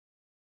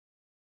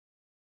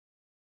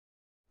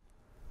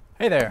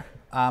Hey there,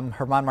 I'm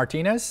Herman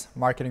Martinez,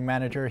 Marketing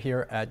Manager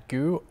here at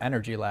GU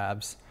Energy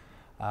Labs.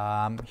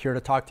 I'm here to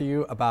talk to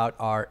you about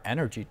our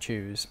energy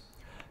chews.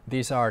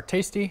 These are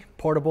tasty,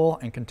 portable,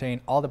 and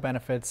contain all the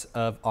benefits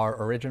of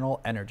our original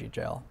energy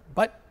gel,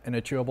 but in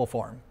a chewable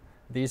form.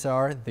 These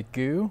are the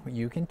GU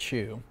You Can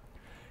Chew.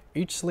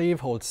 Each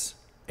sleeve holds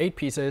 8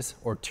 pieces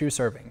or 2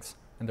 servings,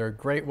 and they're a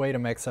great way to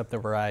mix up the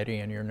variety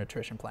in your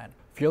nutrition plan.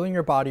 Fueling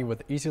your body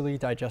with easily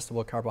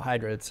digestible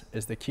carbohydrates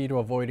is the key to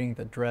avoiding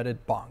the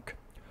dreaded bonk.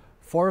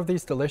 4 of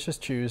these delicious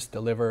chews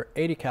deliver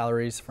 80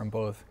 calories from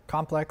both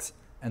complex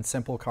and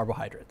simple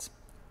carbohydrates.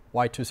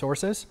 Why 2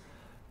 sources?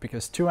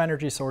 Because 2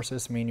 energy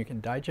sources mean you can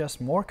digest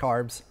more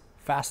carbs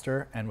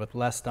faster and with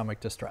less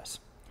stomach distress.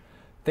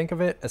 Think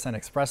of it as an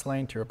express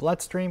lane to your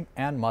bloodstream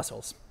and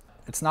muscles.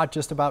 It's not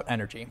just about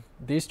energy.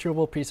 These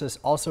chewable pieces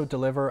also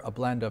deliver a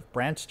blend of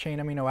branched-chain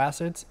amino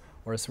acids,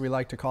 or as we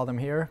like to call them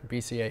here,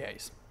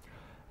 BCAAs.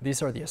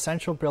 These are the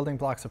essential building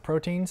blocks of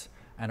proteins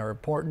and are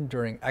important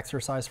during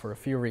exercise for a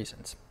few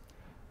reasons.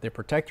 They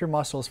protect your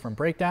muscles from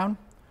breakdown,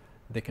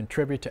 they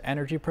contribute to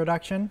energy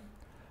production,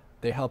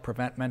 they help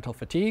prevent mental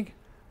fatigue,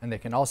 and they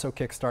can also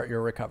kickstart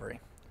your recovery.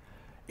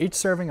 Each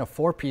serving of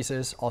 4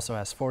 pieces also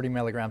has 40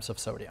 milligrams of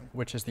sodium,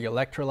 which is the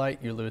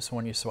electrolyte you lose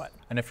when you sweat.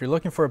 And if you're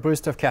looking for a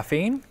boost of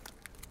caffeine,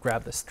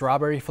 grab the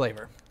strawberry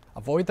flavor.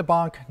 Avoid the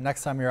bonk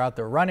next time you're out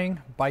there running,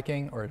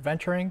 biking, or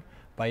adventuring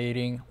by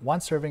eating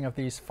 1 serving of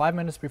these 5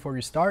 minutes before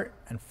you start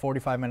and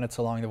 45 minutes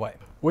along the way.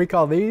 We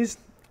call these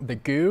the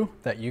GU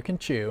that you can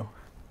chew.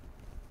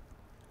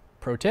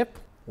 Pro tip,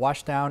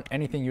 wash down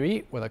anything you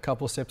eat with a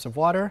couple sips of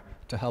water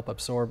to help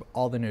absorb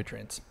all the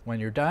nutrients. When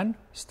you're done,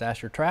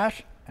 stash your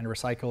trash and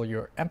recycle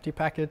your empty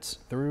packets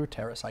through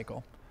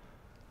TerraCycle.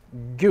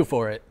 Go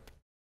for it!